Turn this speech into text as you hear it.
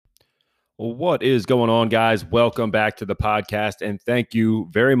Well, what is going on, guys? Welcome back to the podcast, and thank you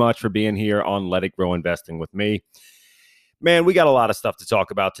very much for being here on Let It Grow Investing with me. Man, we got a lot of stuff to talk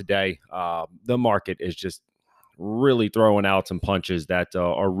about today. The market is just really throwing out some punches that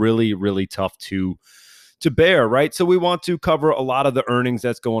are really, really tough to bear, right? So we want to cover a lot of the earnings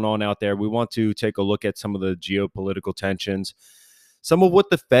that's going on out there. We want to take a look at some of the geopolitical tensions, some of what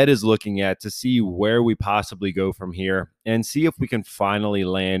the Fed is looking at to see where we possibly go from here and see if we can finally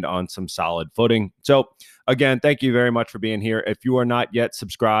land on some solid footing. So, again, thank you very much for being here. If you are not yet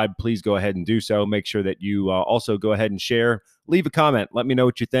subscribed, please go ahead and do so. Make sure that you also go ahead and share, leave a comment, let me know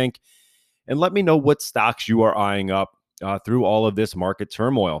what you think, and let me know what stocks you are eyeing up through all of this market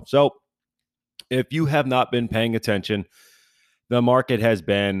turmoil. So, if you have not been paying attention, the market has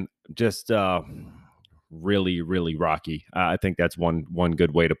been just really, really rocky. I think that's one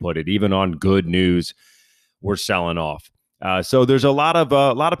good way to put it. Even on good news, we're selling off. So there's a lot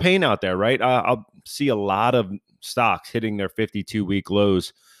of pain out there, right? I'll see a lot of stocks hitting their 52-week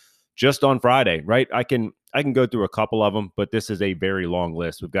lows just on Friday, right? I can go through a couple of them, but this is a very long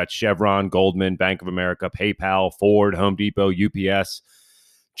list. We've got Chevron, Goldman, Bank of America, PayPal, Ford, Home Depot, UPS,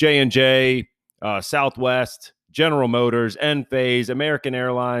 J&J, Southwest, General Motors, Enphase, American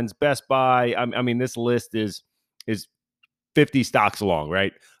Airlines, Best Buy. I mean, this list is 50 stocks long,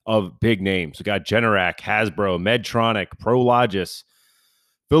 right? Of big names. We got Generac, Hasbro, Medtronic, Prologis,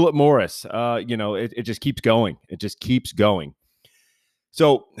 Philip Morris. It just keeps going. It just keeps going.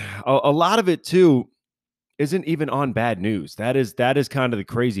 So a lot of it too isn't even on bad news. That is kind of the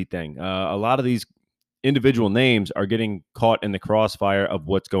crazy thing. A lot of these individual names are getting caught in the crossfire of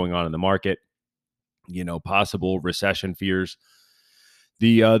what's going on in the market. Possible recession fears.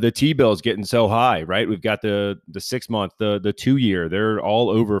 The T-bills getting so high, right? We've got the 6 month, the 2 year, they're all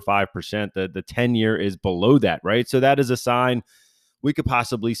over 5%. The 10-year is below that, right? So that is a sign we could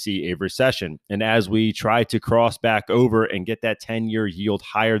possibly see a recession. And as we try to cross back over and get that 10-year yield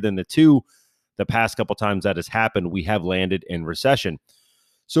higher than the 2, the past couple times that has happened, we have landed in recession.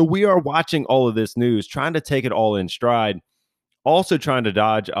 So we are watching all of this news, trying to take it all in stride. Also trying to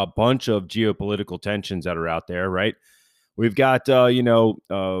dodge a bunch of geopolitical tensions that are out there, right? We've got,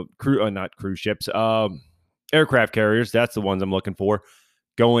 not cruise ships, aircraft carriers. That's the ones I'm looking for.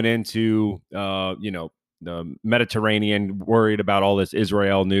 Going into, the Mediterranean, worried about all this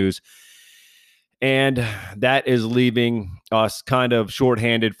Israel news. And that is leaving us kind of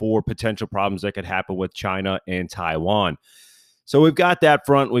shorthanded for potential problems that could happen with China and Taiwan. So we've got that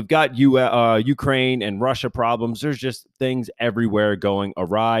front. We've got Ukraine and Russia problems. There's just things everywhere going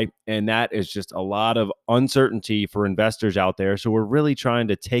awry. And that is just a lot of uncertainty for investors out there. So we're really trying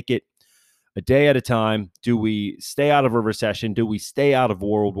to take it a day at a time. Do we stay out of a recession? Do we stay out of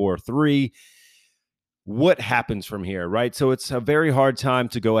World War III? What happens from here, right? So it's a very hard time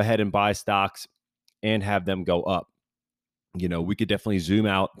to go ahead and buy stocks and have them go up. We could definitely zoom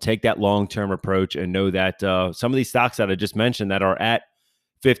out, take that long-term approach, and know that some of these stocks that I just mentioned that are at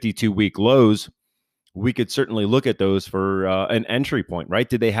 52-week lows, we could certainly look at those for an entry point, right?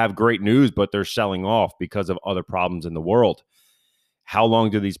 Did they have great news, but they're selling off because of other problems in the world? How long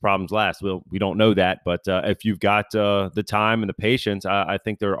do these problems last? Well, we don't know that, but if you've got the time and the patience, I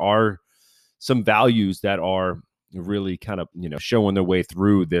think there are some values that are really kind of, showing their way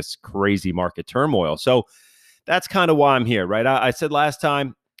through this crazy market turmoil. So that's kind of why I'm here, right? I said last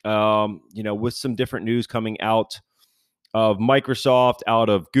time, with some different news coming out of Microsoft, out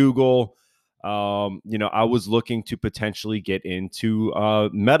of Google, I was looking to potentially get into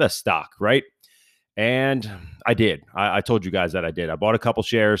Meta stock, right? And I did. I told you guys that I did. I bought a couple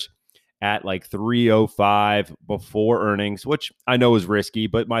shares at like 305 before earnings, which I know is risky,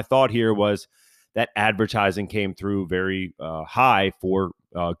 but my thought here was that advertising came through very high for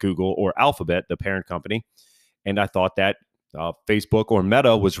Google or Alphabet, the parent company. And I thought that Facebook or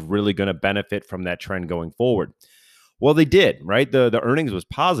Meta was really going to benefit from that trend going forward. Well, they did, right? The earnings was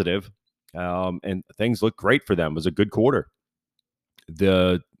positive, and things looked great for them. It was a good quarter.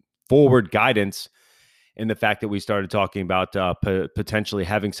 The forward guidance and the fact that we started talking about potentially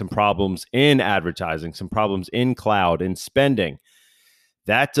having some problems in advertising, some problems in cloud and spending,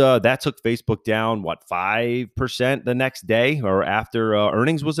 that took Facebook down, 5% the next day or after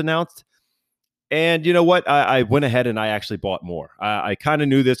earnings was announced. And you know what? I went ahead and I actually bought more. I kind of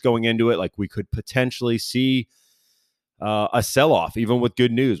knew this going into it, like we could potentially see a sell-off, even with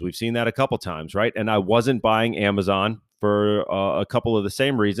good news. We've seen that a couple times, right? And I wasn't buying Amazon for a couple of the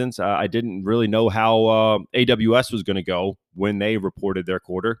same reasons. I didn't really know how AWS was going to go when they reported their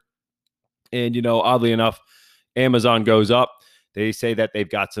quarter. And, oddly enough, Amazon goes up. They say that they've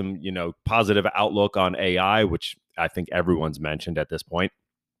got some, positive outlook on AI, which I think everyone's mentioned at this point.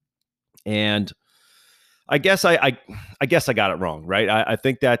 And I guess I got it wrong, right? I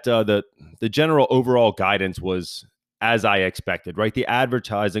think that the general overall guidance was as I expected, right? The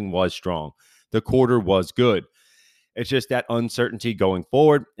advertising was strong, the quarter was good. It's just that uncertainty going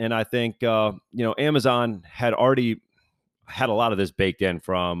forward, and I think Amazon had already had a lot of this baked in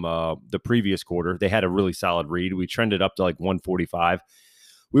from the previous quarter. They had a really solid read. We trended up to like 145.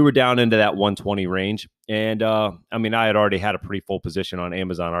 We were down into that 120 range. And I mean, I had already had a pretty full position on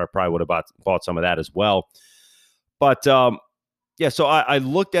Amazon. I probably would have bought some of that as well. But yeah, so I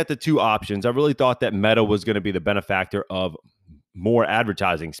looked at the two options. I really thought that Meta was going to be the benefactor of more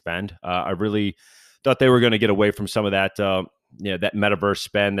advertising spend. I really thought they were going to get away from some of that, that metaverse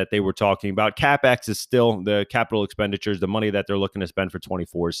spend that they were talking about. CapEx is still the capital expenditures, the money that they're looking to spend for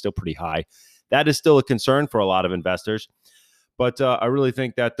 24 is still pretty high. That is still a concern for a lot of investors. But I really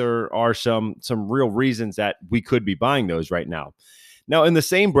think that there are some real reasons that we could be buying those right now. Now, in the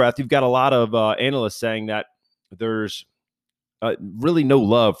same breath, you've got a lot of analysts saying that there's really no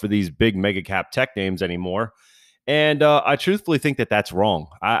love for these big mega cap tech names anymore. And I truthfully think that that's wrong.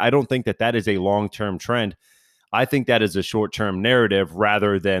 I don't think that that is a long-term trend. I think that is a short-term narrative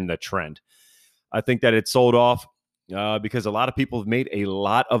rather than the trend. I think that it sold off because a lot of people have made a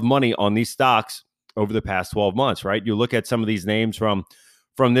lot of money on these stocks over the past 12 months, right? You look at some of these names from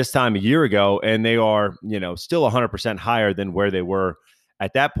this time a year ago, and they are, still 100% higher than where they were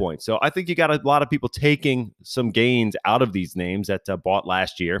at that point. So I think you got a lot of people taking some gains out of these names that bought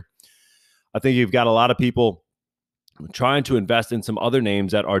last year. I think you've got a lot of people trying to invest in some other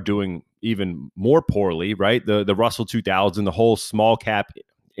names that are doing even more poorly, right? The Russell 2000, the whole small cap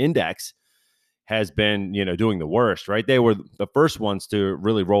index has been, doing the worst, right? They were the first ones to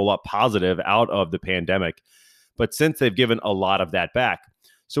really roll up positive out of the pandemic. But since they've given a lot of that back.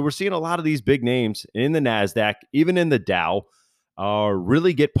 So we're seeing a lot of these big names in the NASDAQ, even in the Dow,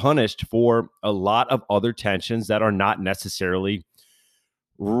 really get punished for a lot of other tensions that are not necessarily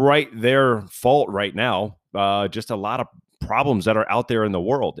right their fault right now. Just a lot of problems that are out there in the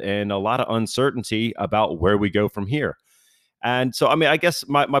world and a lot of uncertainty about where we go from here. And so, I mean, I guess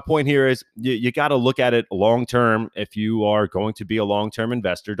my point here is you got to look at it long term. If you are going to be a long term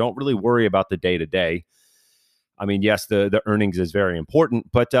investor, don't really worry about the day to day. I mean, yes, the earnings is very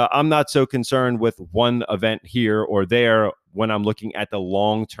important, but I'm not so concerned with one event here or there when I'm looking at the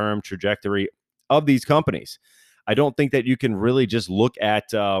long term trajectory of these companies. I don't think that you can really just look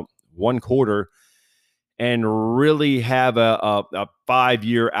at one quarter and really have a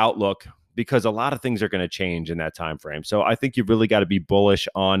 5-year outlook, because a lot of things are going to change in that time frame. So I think you've really got to be bullish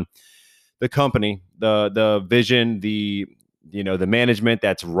on the company, the vision, the management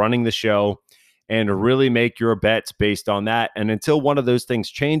that's running the show, and really make your bets based on that. And until one of those things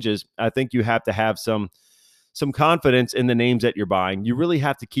changes, I think you have to have some confidence in the names that you're buying. You really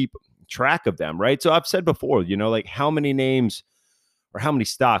have to keep track of them, right? So I've said before, like how many names or how many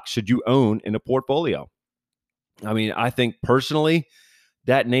stocks should you own in a portfolio? I mean, I think personally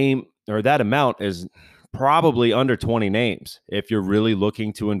that name or that amount is probably under 20 names if you're really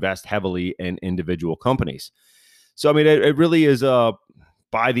looking to invest heavily in individual companies. So, I mean, it really is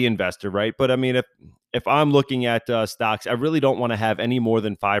by the investor, right? But I mean, if I'm looking at stocks, I really don't want to have any more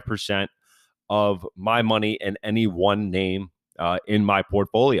than 5% of my money in any one name in my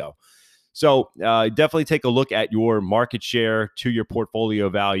portfolio. So definitely take a look at your market share to your portfolio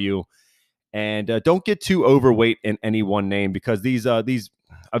value, and don't get too overweight in any one name, because these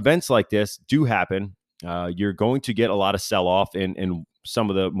events like this do happen. You're going to get a lot of sell-off in some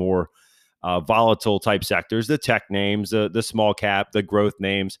of the more volatile type sectors, the tech names, the small cap, the growth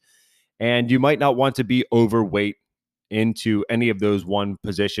names, and you might not want to be overweight into any of those one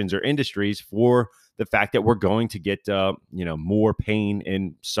positions or industries for the fact that we're going to get more pain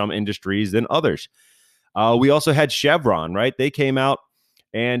in some industries than others. We also had Chevron, right? They came out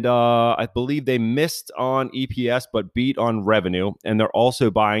and I believe they missed on EPS but beat on revenue, and they're also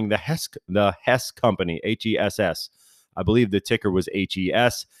buying the Hess company, HESS. I believe the ticker was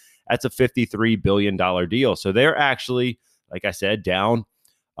HES. That's a $53 billion deal. So they're actually, like I said, down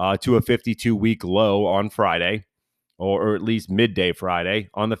to a 52-week low on Friday, or at least midday Friday,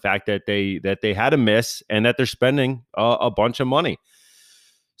 on the fact that they had a miss and that they're spending a bunch of money.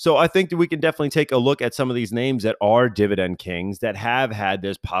 So I think that we can definitely take a look at some of these names that are dividend kings, that have had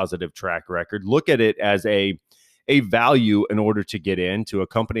this positive track record. Look at it as a value in order to get into a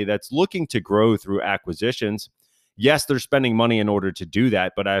company that's looking to grow through acquisitions. Yes, they're spending money in order to do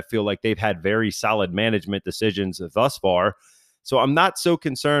that, but I feel like they've had very solid management decisions thus far. So I'm not so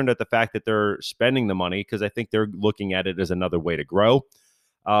concerned at the fact that they're spending the money, because I think they're looking at it as another way to grow.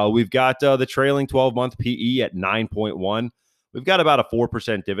 We've got the trailing 12-month PE at 9.1. we've got about a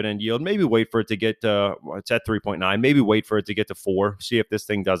 4% dividend yield. Maybe wait for it to get to, it's at 3.9. Maybe wait for it to get to 4. See if this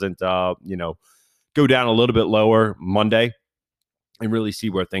thing doesn't, go down a little bit lower Monday, and really see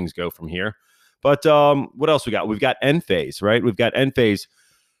where things go from here. But what else we got? We've got Enphase, right? We've got Enphase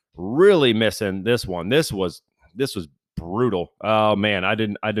really missing this one. This was brutal. Oh man, I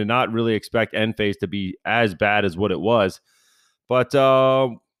did not really expect Enphase to be as bad as what it was. But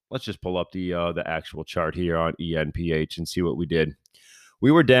let's just pull up the actual chart here on ENPH and see what we did.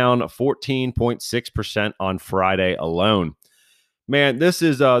 We were down 14.6% on Friday alone. Man, this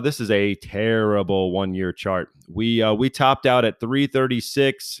is a terrible 1-year chart. We topped out at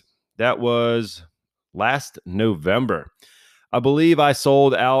 336. That was last November. I believe I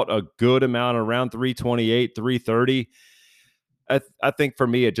sold out a good amount around 328, 330. I think for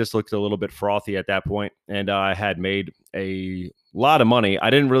me, it just looked a little bit frothy at that point, and I had made a lot of money. I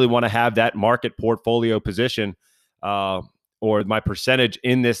didn't really want to have that market portfolio position or my percentage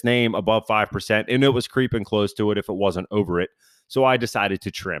in this name above 5%, and it was creeping close to it if it wasn't over it. So I decided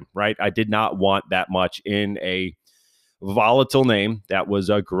to trim, right? I did not want that much in a volatile name that was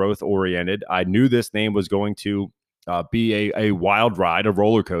growth oriented. I knew this name was going to be a wild ride, a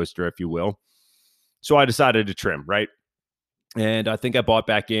roller coaster, if you will. So I decided to trim, right? And I think I bought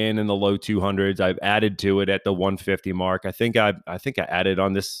back in the low 200s. I've added to it at the 150 mark. I think I added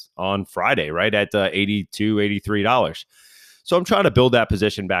on this on Friday, right at $82, $83. So I'm trying to build that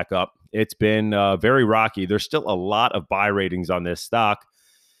position back up. It's been very rocky. There's still a lot of buy ratings on this stock,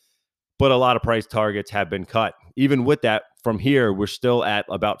 but a lot of price targets have been cut. Even with that, from here, we're still at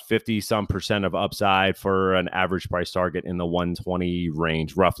about 50% of upside for an average price target in the 120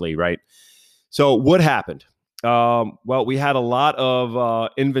 range, roughly, right? So what happened? Well, we had a lot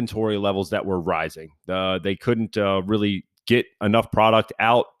of inventory levels that were rising. They couldn't really get enough product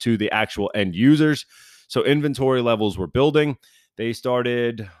out to the actual end users. So inventory levels were building. They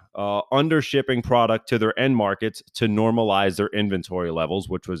started under shipping product to their end markets to normalize their inventory levels,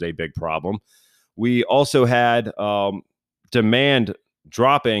 which was a big problem. We also had demand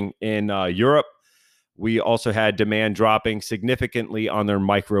dropping in Europe. We also had demand dropping significantly on their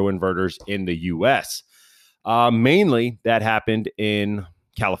microinverters in the U.S. Mainly that happened in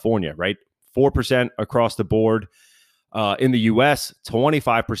California, right? 4% across the board. In the U.S.,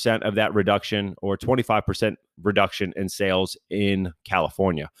 25% of that reduction, or 25% reduction in sales in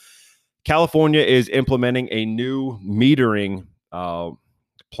California. California is implementing a new metering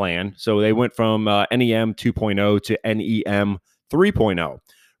plan. So they went from NEM 2.0 to NEM 3.0.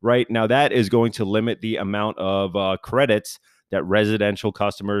 Right now, that is going to limit the amount of credits that residential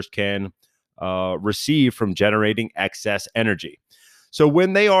customers can receive from generating excess energy. So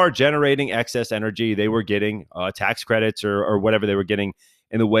when they are generating excess energy, they were getting tax credits or whatever they were getting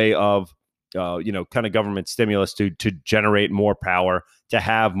in the way of, kind of government stimulus to generate more power, to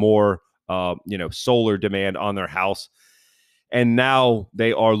have more, solar demand on their house. And now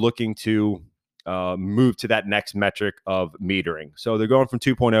they are looking to move to that next metric of metering. So they're going from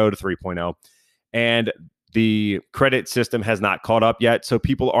 2.0 to 3.0. And the credit system has not caught up yet. So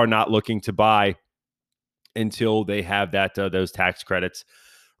people are not looking to buy until they have that those tax credits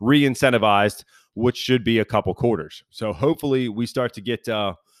re-incentivized, which should be a couple quarters. So hopefully we start to get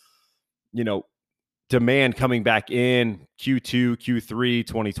demand coming back in Q2, Q3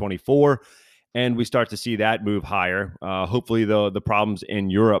 2024, and we start to see that move higher. Hopefully the problems in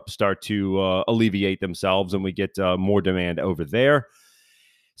Europe start to alleviate themselves and we get more demand over there.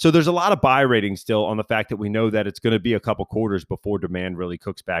 So there's a lot of buy rating still on the fact that we know that it's going to be a couple quarters before demand really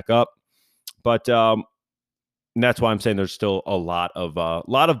cooks back up. But and that's why I'm saying there's still a lot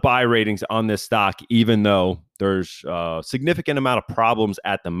of buy ratings on this stock, even though there's a significant amount of problems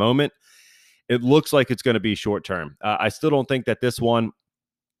at the moment. It looks like it's going to be short term. I still don't think that this one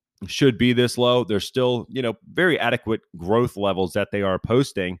should be this low. There's still, very adequate growth levels that they are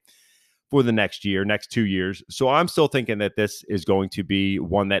posting for the next year, next 2 years. So I'm still thinking that this is going to be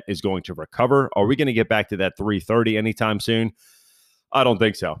one that is going to recover. Are we going to get back to that 330 anytime soon? I don't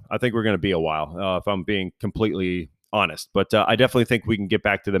think so. I think we're going to be a while, if I'm being completely honest. But I definitely think we can get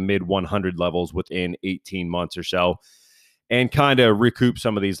back to the mid 100 levels within 18 months or so and kind of recoup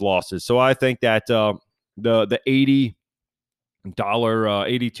some of these losses. So I think that the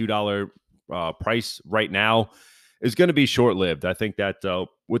 $82 price right now is going to be short-lived. I think that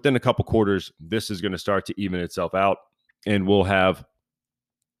within a couple quarters, this is going to start to even itself out, and we'll have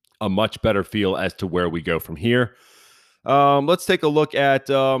a much better feel as to where we go from here. Let's take a look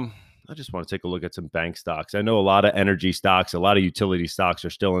at, I just want to take a look at some bank stocks. I know a lot of energy stocks, a lot of utility stocks are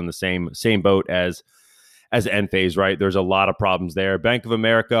still in the same boat as as end phase, right? There's a lot of problems there. Bank of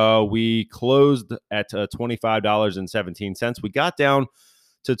America, we closed at $25.17. We got down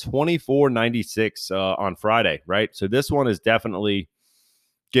to $24.96 on Friday, right? So this one is definitely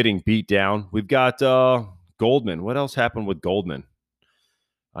getting beat down. We've got Goldman. What else happened with Goldman?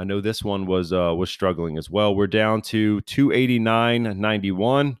 I know this one was struggling as well. We're down to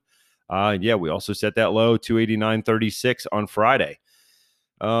 289.91. Yeah, we also set that low, 289.36 on Friday.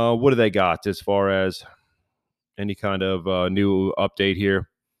 What do they got as far as any kind of new update here?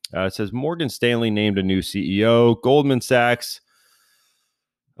 It says Morgan Stanley named a new CEO. Goldman Sachs,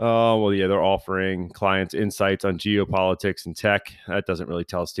 well, yeah, they're offering clients insights on geopolitics and tech. That doesn't really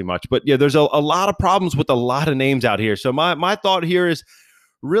tell us too much. But yeah, there's a lot of problems with a lot of names out here. So my thought here is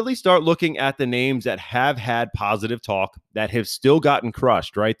really start looking at the names that have had positive talk, that have still gotten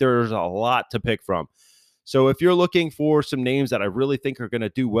crushed, right? There's a lot to pick from. So if you're looking for some names that I really think are going to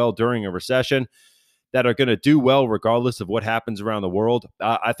do well during a recession, that are going to do well regardless of what happens around the world,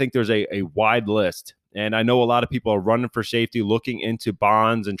 I think there's a wide list. And I know a lot of people are running for safety, looking into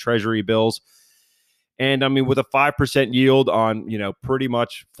bonds and treasury bills. And I mean, with a 5% yield on, pretty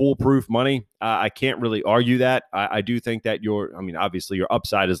much foolproof money, I can't really argue that. I do think that obviously your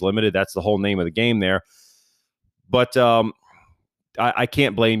upside is limited. That's the whole name of the game there. But I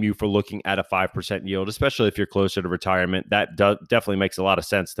can't blame you for looking at a 5% yield, especially if you're closer to retirement. That definitely makes a lot of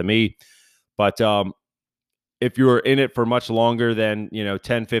sense to me. But if you're in it for much longer than,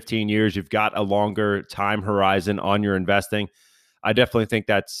 10, 15 years, you've got a longer time horizon on your investing, I definitely think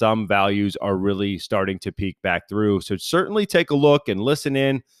that some values are really starting to peak back through. So certainly take a look and listen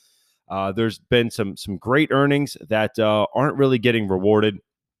in. There's been some great earnings that aren't really getting rewarded.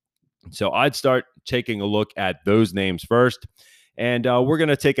 So I'd start taking a look at those names first. And we're going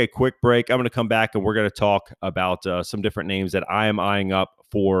to take a quick break. I'm going to come back and we're going to talk about some different names that I am eyeing up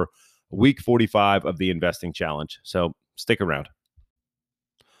for week 45 of the Investing Challenge. So stick around.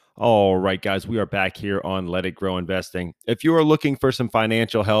 All right, guys, we are back here on Let It Grow Investing. If you are looking for some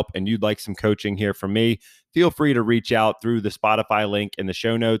financial help and you'd like some coaching here from me, feel free to reach out through the Spotify link in the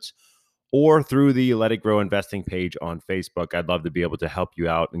show notes or through the Let It Grow Investing page on Facebook. I'd love to be able to help you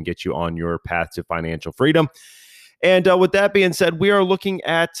out and get you on your path to financial freedom. And with that being said, we are looking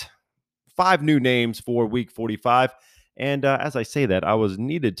at 5 new names for week 45. And as I say that, I was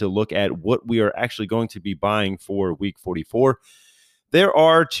needed to look at what we are actually going to be buying for week 44. There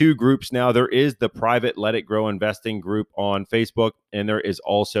are 2 groups now. There is the private Let It Grow Investing group on Facebook, and there is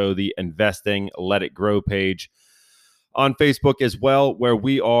also the Investing Let It Grow page on Facebook as well, where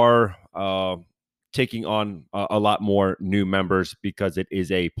we are taking on a lot more new members because it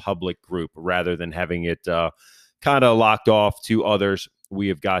is a public group rather than having it kind of locked off to others. We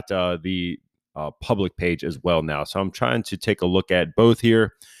have got the public page as well now. So I'm trying to take a look at both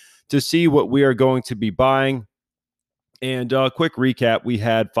here to see what we are going to be buying. And quick recap, we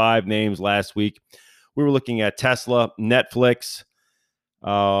had 5 names last week. We were looking at Tesla, Netflix,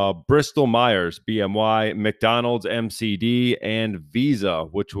 Bristol Myers, BMY, McDonald's, MCD, and Visa,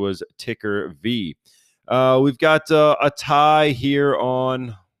 which was ticker V. We've got a tie here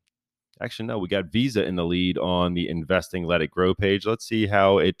on... Actually, no, we got Visa in the lead on the Investing Let It Grow page. Let's see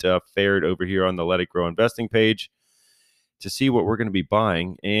how it fared over here on the Let It Grow Investing page to see what we're going to be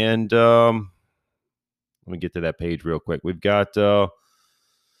buying. And let me get to that page real quick. We've got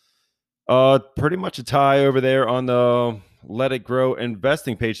pretty much a tie over there on the Let It Grow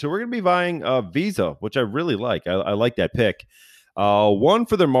Investing page. So we're going to be buying Visa, which I really like. I like that pick. 1,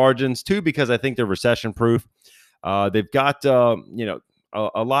 for their margins. 2, because I think they're recession proof. They've got,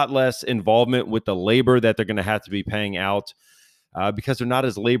 a lot less involvement with the labor that they're going to have to be paying out because they're not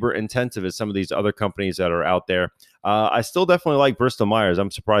as labor intensive as some of these other companies that are out there. I still definitely like Bristol Myers. I'm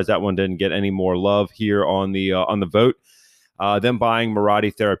surprised that one didn't get any more love here on the vote. Them buying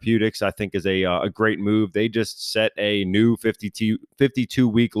Mirati Therapeutics, I think, is a great move. They just set a new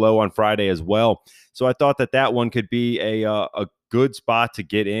 52-week low on Friday as well. So I thought that one could be a good spot to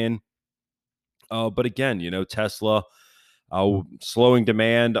get in. But again, Tesla, slowing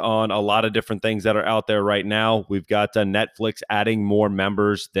demand on a lot of different things that are out there right now. We've got Netflix adding more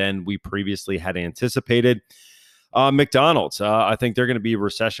members than we previously had anticipated. McDonald's, I think they're going to be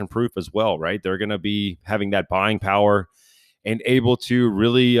recession proof as well, right? They're going to be having that buying power and able to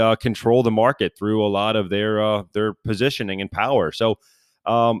really control the market through a lot of their positioning and power. So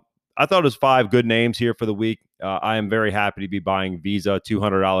I thought it was 5 good names here for the week. I am very happy to be buying Visa,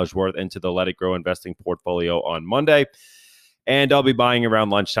 $200 worth into the Let It Grow Investing portfolio on Monday. And I'll be buying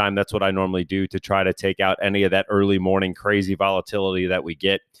around lunchtime. That's what I normally do to try to take out any of that early morning crazy volatility that we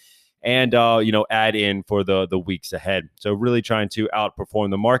get and, add in for the weeks ahead. So really trying to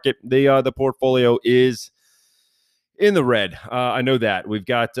outperform the market. The portfolio is in the red. I know that we've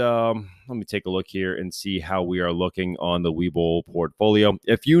got. Let me take a look here and see how we are looking on the Webull portfolio.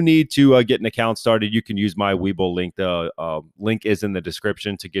 If you need to get an account started, you can use my Webull link. The link is in the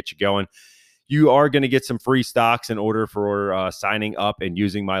description to get you going. You are going to get some free stocks in order for signing up and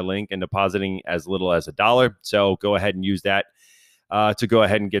using my link and depositing as little as $1. So go ahead and use that to go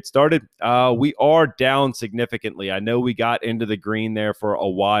ahead and get started. We are down significantly. I know we got into the green there for a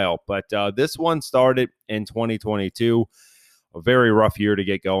while, but this one started in 2022, a very rough year to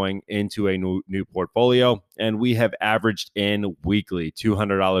get going into a new portfolio. And we have averaged in weekly,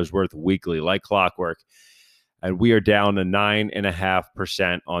 $200 worth weekly, like clockwork. And we are down to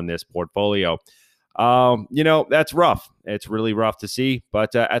 9.5% on this portfolio. That's rough. It's really rough to see.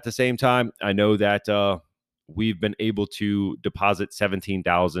 But at the same time, I know that we've been able to deposit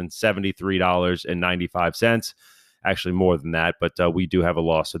 $17,073.95. Actually, more than that, but we do have a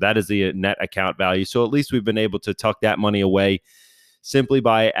loss. So that is the net account value. So at least we've been able to tuck that money away simply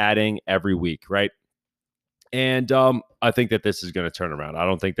by adding every week, right? And I think that this is going to turn around. I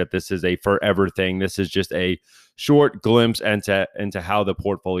don't think that this is a forever thing. This is just a short glimpse into how the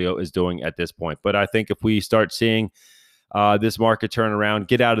portfolio is doing at this point. But I think if we start seeing this market turn around,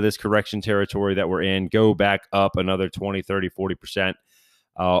 get out of this correction territory that we're in, go back up another 20, 30, 40%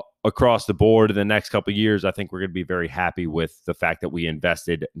 across the board in the next couple of years, I think we're going to be very happy with the fact that we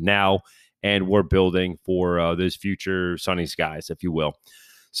invested now and we're building for those future sunny skies, if you will.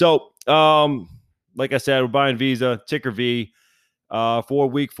 So, like I said, we're buying Visa, ticker V. For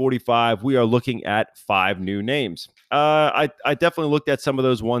week 45, we are looking at 5 new names. I definitely looked at some of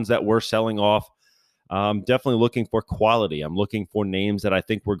those ones that we're selling off. Definitely looking for quality. I'm looking for names that I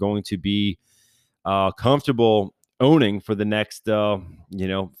think we're going to be comfortable owning for the next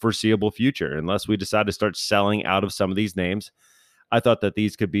foreseeable future, unless we decide to start selling out of some of these names. I thought that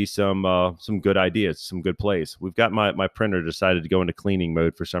these could be some good ideas, some good plays. We've got my printer decided to go into cleaning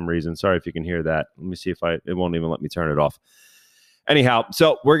mode for some reason. Sorry if you can hear that. Let me see if it won't even let me turn it off. Anyhow,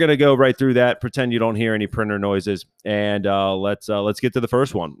 so we're going to go right through that, pretend you don't hear any printer noises, and let's get to the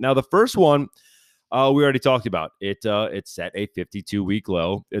first one. Now, the first one we already talked about. It's set a 52-week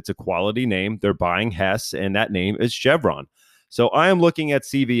low. It's a quality name. They're buying Hess, and that name is Chevron. So I am looking at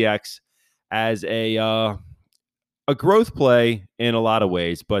CVX as a growth play in a lot of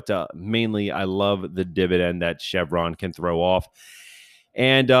ways, but mainly I love the dividend that Chevron can throw off.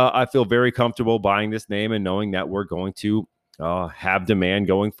 And I feel very comfortable buying this name and knowing that we're going to have demand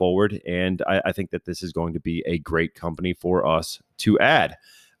going forward. And I think that this is going to be a great company for us to add.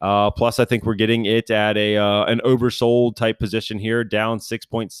 Plus, I think we're getting it at an oversold type position here, down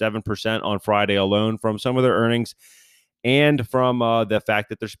 6.7% on Friday alone from some of their earnings and from the fact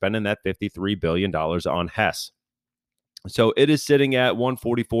that they're spending that $53 billion on Hess. So it is sitting at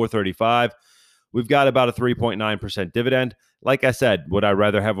 144.35. We've got about a 3.9% dividend. Like I said, would I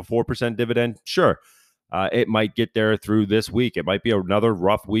rather have a 4% dividend? Sure. It might get there through this week. It might be another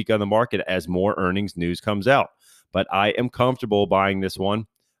rough week on the market as more earnings news comes out. But I am comfortable buying this one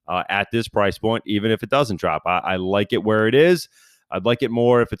at this price point, even if it doesn't drop. I like it where it is. I'd like it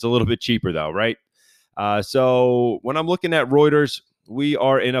more if it's a little bit cheaper, though, right? So when I'm looking at Reuters, we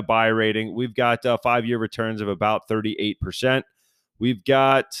are in a buy rating. We've got 5-year returns of about 38%. We've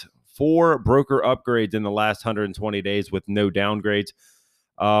got 4 broker upgrades in the last 120 days with no downgrades.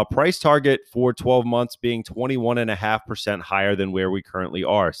 Price target for 12 months being 21.5% higher than where we currently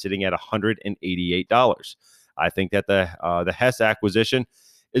are, sitting at $188. I think that the Hess acquisition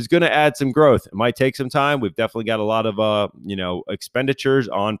is going to add some growth. It might take some time. We've definitely got a lot of expenditures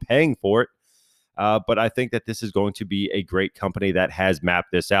on paying for it. But I think that this is going to be a great company that has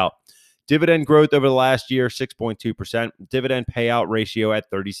mapped this out. Dividend growth over the last year, 6.2%. Dividend payout ratio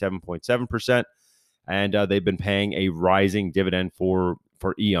at 37.7%. And they've been paying a rising dividend for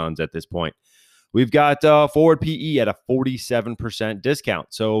eons at this point. We've got forward PE at a 47%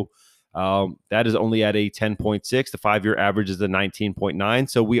 discount. So that is only at a 10.6. The 5-year average is a 19.9.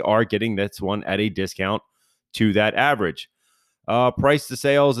 So we are getting this one at a discount to that average. Price to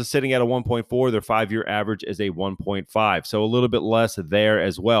sales is sitting at a 1.4. Their 5-year average is a 1.5. So a little bit less there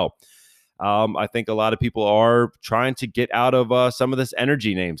as well. I think a lot of people are trying to get out of some of this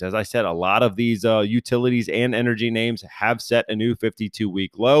energy names. As I said, a lot of these utilities and energy names have set a new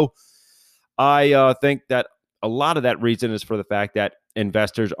 52-week low. I think that a lot of that reason is for the fact that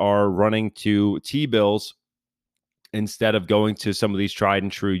investors are running to T-bills instead of going to some of these tried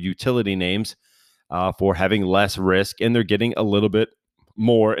and true utility names for having less risk, and they're getting a little bit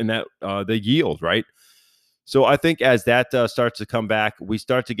more in that the yield, right? So I think as that starts to come back, we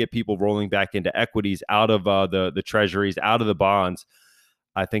start to get people rolling back into equities out of the treasuries, out of the bonds.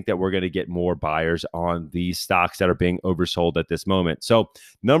 I think that we're going to get more buyers on these stocks that are being oversold at this moment. So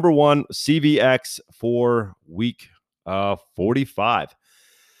number one, CVX for week 45.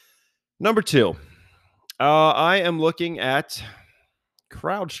 Number two, I am looking at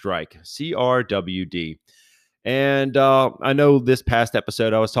Crowdstrike, CRWD. And I know this past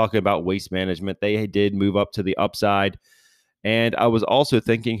episode, I was talking about waste management. They did move up to the upside. And I was also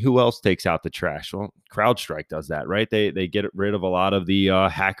thinking, who else takes out the trash? Well, CrowdStrike does that, right? They get rid of a lot of the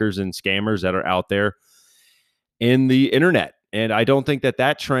hackers and scammers that are out there in the internet. And I don't think that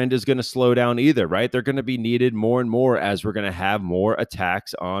that trend is going to slow down either, right? They're going to be needed more and more as we're going to have more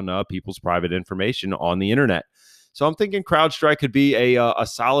attacks on people's private information on the internet. So I'm thinking CrowdStrike could be a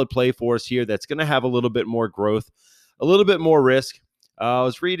solid play for us here that's going to have a little bit more growth, a little bit more risk. I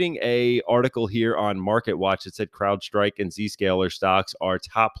was reading a article here on MarketWatch that said CrowdStrike and Zscaler stocks are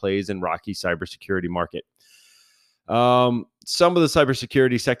top plays in rocky cybersecurity market. Some of the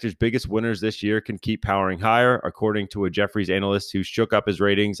cybersecurity sector's biggest winners this year can keep powering higher, according to a Jefferies analyst who shook up his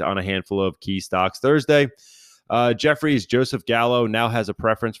ratings on a handful of key stocks Thursday. Jefferies' Joseph Gallo now has a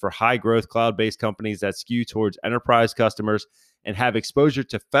preference for high-growth cloud-based companies that skew towards enterprise customers and have exposure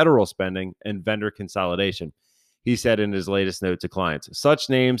to federal spending and vendor consolidation, he said in his latest note to clients. Such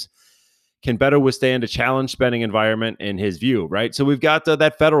names can better withstand a challenged spending environment in his view, right? So we've got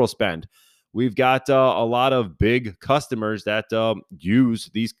that federal spend. We've got a lot of big customers that use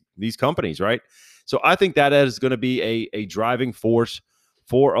these companies, right? So I think that is going to be a driving force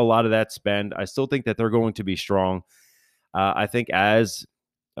for a lot of that spend. I still think that they're going to be strong. I think as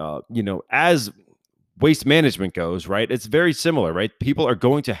as waste management goes, right, it's very similar, right? People are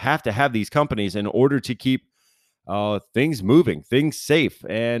going to have these companies in order to keep things moving, things safe.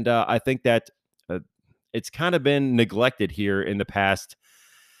 And I think that it's kind of been neglected here in the past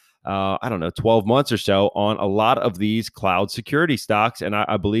 12 months or so on a lot of these cloud security stocks. And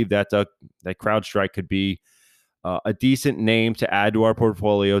I believe that that CrowdStrike could be a decent name to add to our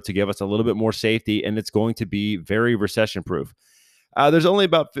portfolio to give us a little bit more safety, and it's going to be very recession proof. There's only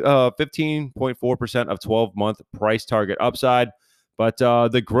about 15.4% of 12-month price target upside, but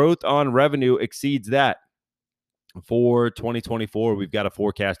the growth on revenue exceeds that. For 2024, we've got a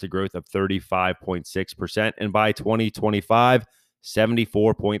forecasted growth of 35.6%, and by 2025,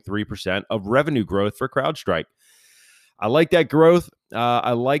 74.3% of revenue growth for CrowdStrike. I like that growth.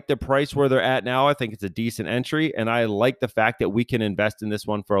 I like the price where they're at now. I think it's a decent entry, and I like the fact that we can invest in this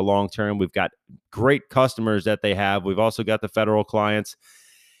one for a long term. We've got great customers that they have. We've also got the federal clients.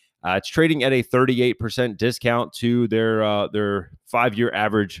 It's trading at a 38% discount to their 5-year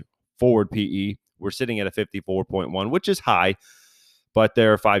average forward PE. We're sitting at a 54.1, which is high, but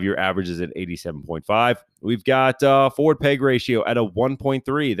their 5-year average is at 87.5. We've got forward PEG ratio at a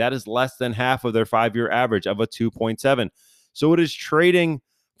 1.3. That is less than half of their 5-year average of a 2.7. So it is trading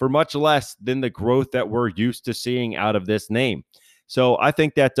for much less than the growth that we're used to seeing out of this name. So I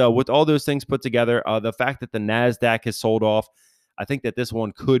think that with all those things put together, the fact that the NASDAQ has sold off, I think that this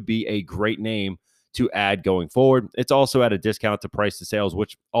one could be a great name to add going forward. It's also at a discount to price to sales,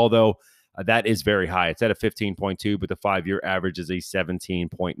 which although that is very high. It's at a 15.2, but the 5-year average is a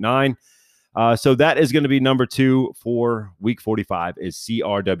 17.9. So that is going to be number 2 for week 45 is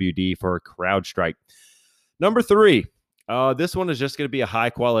CRWD for CrowdStrike. Number 3, this one is just going to be a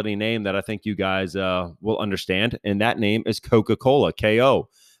high-quality name that I think you guys will understand, and that name is Coca-Cola, KO,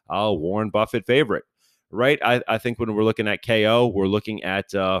 Warren Buffett favorite, right? I think when we're looking at KO, we're looking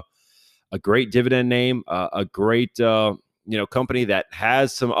at a great dividend name, a great company that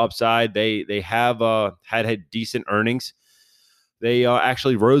has some upside. They have had decent earnings. They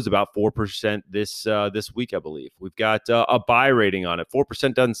actually rose about 4% this week, I believe. We've got a buy rating on it.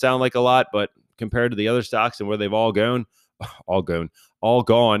 4% doesn't sound like a lot, but compared to the other stocks and where they've all gone,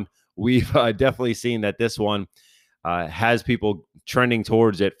 we've definitely seen that this one has people trending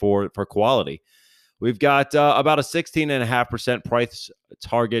towards it for quality. We've got about a 16.5% price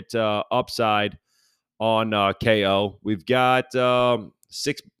target upside on KO. We've got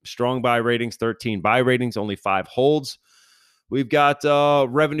 6 strong buy ratings, 13 buy ratings, only 5 holds. We've got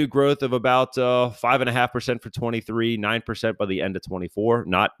revenue growth of about 5.5% for 23, 9% by the end of 24.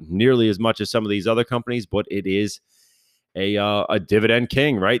 Not nearly as much as some of these other companies, but it is a dividend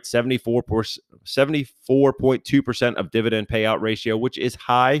king, right? 74.2% of dividend payout ratio, which is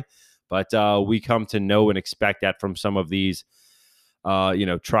high, but we come to know and expect that from some of these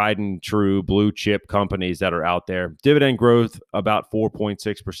tried and true blue chip companies that are out there. Dividend growth about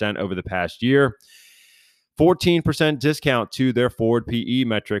 4.6% over the past year. 14% discount to their forward PE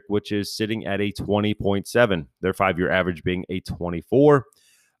metric, which is sitting at a 20.7. Their 5-year average being a 24.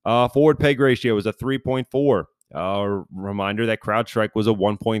 Forward PEG ratio is a 3.4. Reminder that Crowdstrike was a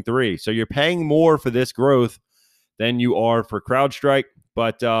 1.3. So you're paying more for this growth than you are for Crowdstrike,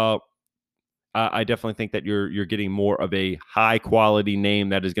 but I definitely think that you're getting more of a high quality name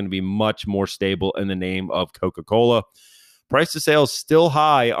that is going to be much more stable in the name of Coca-Cola. Price to sales still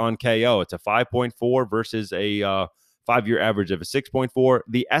high on KO. It's a 5.4 versus a 5-year average of a 6.4.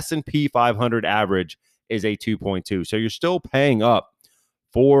 The S&P 500 average is a 2.2. So you're still paying up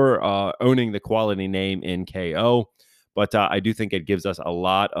for owning the quality name in KO. But I do think it gives us a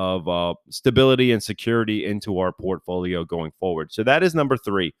lot of stability and security into our portfolio going forward. So that is number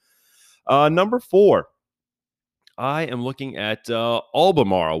 3. Number 4, I am looking at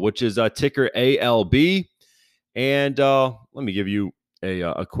Albemarle, which is ticker ALB. And let me give you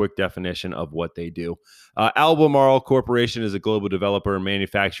a quick definition of what they do. Albemarle Corporation is a global developer,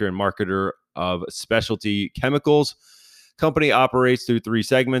 manufacturer, and marketer of specialty chemicals. Company operates through 3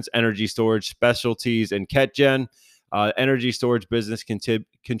 segments: energy storage, specialties, and Ketgen. Energy storage business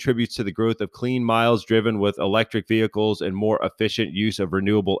contributes to the growth of clean miles driven with electric vehicles and more efficient use of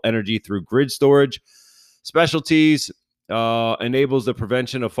renewable energy through grid storage. Specialties enables the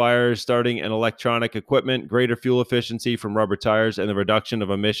prevention of fires starting in electronic equipment, greater fuel efficiency from rubber tires, and the reduction of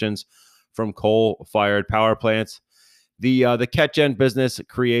emissions from coal-fired power plants. The Ketgen business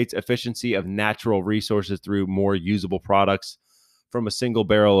creates efficiency of natural resources through more usable products from a single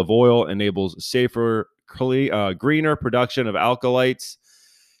barrel of oil, enables safer, greener production of alkylates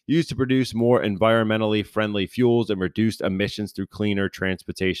used to produce more environmentally friendly fuels and reduced emissions through cleaner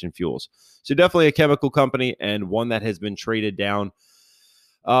transportation fuels. So definitely a chemical company, and one that has been traded down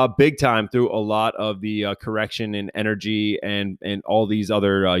big time through a lot of the correction in energy and all these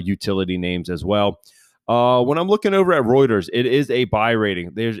other utility names as well. When I'm looking over at Reuters, it is a buy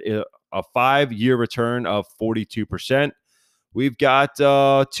rating. There's a 5-year return of 42%. We've got 2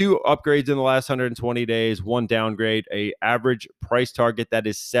 upgrades in the last 120 days, 1 downgrade, a average price target that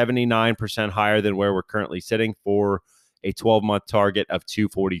is 79% higher than where we're currently sitting for a 12-month target of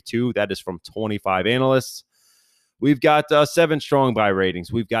 242. That is from 25 analysts. We've got 7 strong buy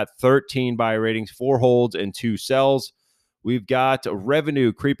ratings. We've got 13 buy ratings, 4 holds and 2 sells. We've got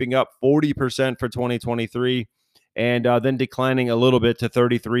revenue creeping up 40% for 2023 and then declining a little bit to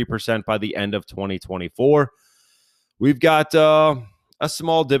 33% by the end of 2024. We've got a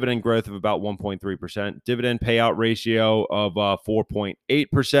small dividend growth of about 1.3%, dividend payout ratio of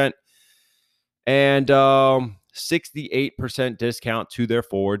 4.8%, and 68% discount to their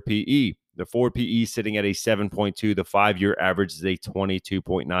forward PE. The forward PE sitting at a 7.2. The 5-year average is a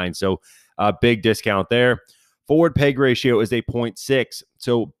 22.9. So a big discount there. Forward PEG ratio is a 0.6.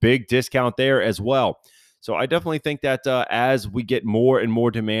 So big discount there as well. So I definitely think that as we get more and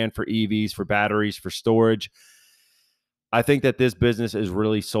more demand for EVs, for batteries, for storage, I think that this business is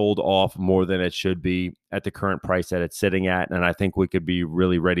really sold off more than it should be at the current price that it's sitting at. And I think we could be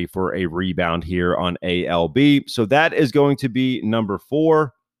really ready for a rebound here on ALB. So that is going to be number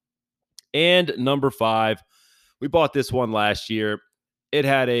 4. And number 5, we bought this one last year. It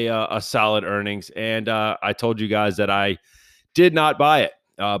had a solid earnings. And I told you guys that I did not buy it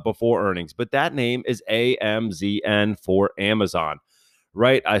before earnings. But that name is AMZN for Amazon.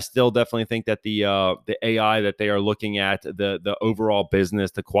 Right. I still definitely think that the AI that they are looking at, the overall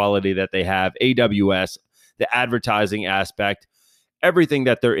business, the quality that they have, AWS, the advertising aspect, everything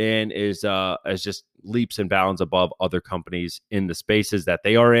that they're in is just leaps and bounds above other companies in the spaces that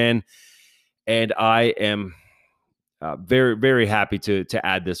they are in. And I am very, very happy to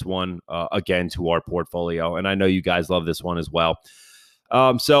add this one again to our portfolio. And I know you guys love this one as well.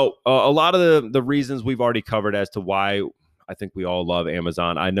 So a lot of the reasons we've already covered as to why I think we all love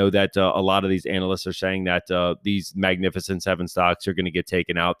Amazon. I know that a lot of these analysts are saying that these Magnificent 7 stocks are going to get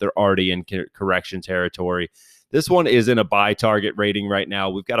taken out. They're already in correction territory. This one is in a buy target rating right now.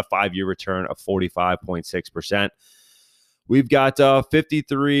 We've got a 5-year return of 45.6%. We've got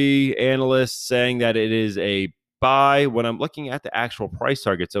 53 analysts saying that it is a buy when I'm looking at the actual price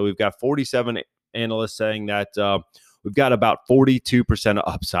target. So we've got 47 analysts saying that we've got about 42%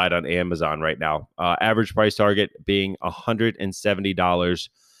 of upside on Amazon right now. Average price target being $170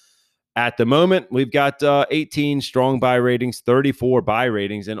 at the moment. We've got 18 strong buy ratings, 34 buy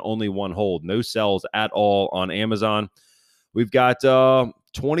ratings, and only 1 hold. No sells at all on Amazon. We've got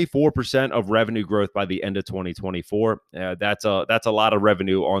 24% of revenue growth by the end of 2024. That's a lot of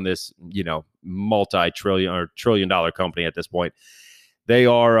revenue on this, multi-trillion or trillion-dollar company at this point. They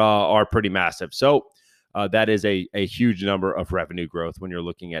are pretty massive. So that is a huge number of revenue growth when you're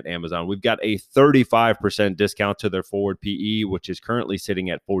looking at Amazon. We've got a 35% discount to their forward PE, which is currently sitting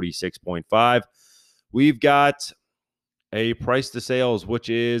at 46.5. We've got a price to sales, which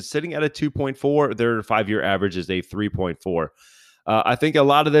is sitting at a 2.4. Their 5-year average is a 3.4. I think a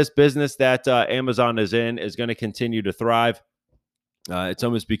lot of this business that Amazon is in is going to continue to thrive. It's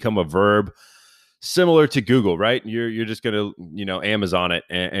almost become a verb similar to Google, right? You're just going to, Amazon it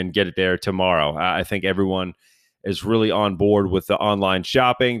and get it there tomorrow. I think everyone is really on board with the online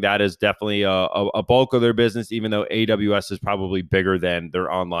shopping. That is definitely a bulk of their business, even though AWS is probably bigger than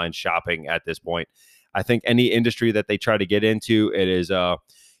their online shopping at this point. I think any industry that they try to get into, it is,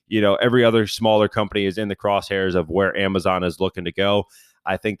 every other smaller company is in the crosshairs of where Amazon is looking to go.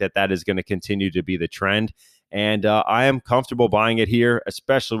 I think that is going to continue to be the trend. And I am comfortable buying it here,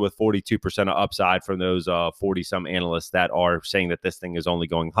 especially with 42% of upside from those 40-some analysts that are saying that this thing is only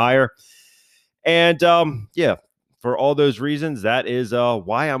going higher. And for all those reasons, that is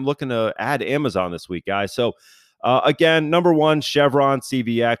why I'm looking to add Amazon this week, guys. So again, number one, Chevron,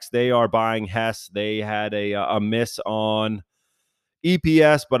 CVX, they are buying Hess. They had a miss on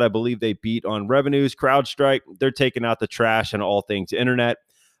EPS, but I believe they beat on revenues. Crowdstrike, they're taking out the trash and all things internet.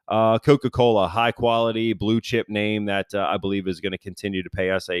 Coca-Cola, high quality blue chip name that I believe is going to continue to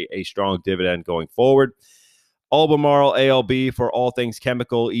pay us a strong dividend going forward. Albemarle, ALB for all things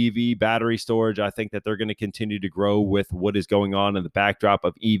chemical, EV, battery storage. I think that they're going to continue to grow with what is going on in the backdrop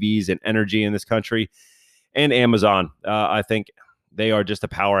of EVs and energy in this country. And Amazon, I think they are just a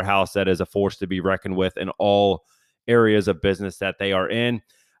powerhouse that is a force to be reckoned with in all areas of business that they are in.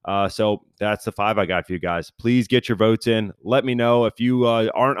 So that's the 5 I got for you guys. Please get your votes in. Let me know if you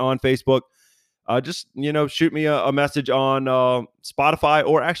aren't on Facebook. Just, shoot me a message on Spotify,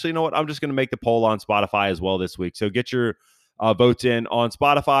 or actually, you know what? I'm just going to make the poll on Spotify as well this week. So get your votes in on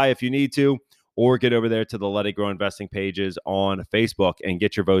Spotify if you need to, or get over there to the Let It Grow Investing pages on Facebook and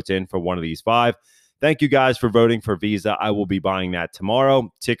get your votes in for one of these 5. Thank you guys for voting for Visa. I will be buying that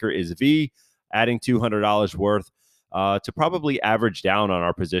tomorrow. Ticker is V, adding $200 worth to probably average down on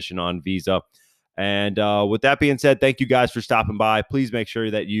our position on Visa. And with that being said, thank you guys for stopping by. Please make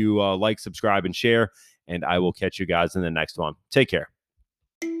sure that you like, subscribe, and share. And I will catch you guys in the next one. Take care.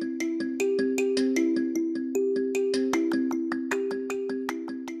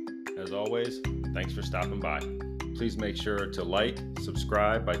 As always, thanks for stopping by. Please make sure to like,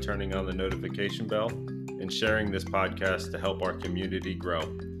 subscribe by turning on the notification bell, and sharing this podcast to help our community grow.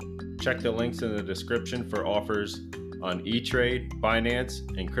 Check the links in the description for offers on E-Trade, Binance,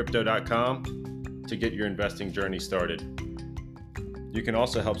 and Crypto.com to get your investing journey started. You can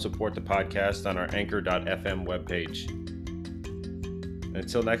also help support the podcast on our Anchor.fm webpage.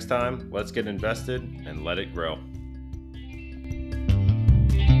 Until next time, let's get invested and let it grow.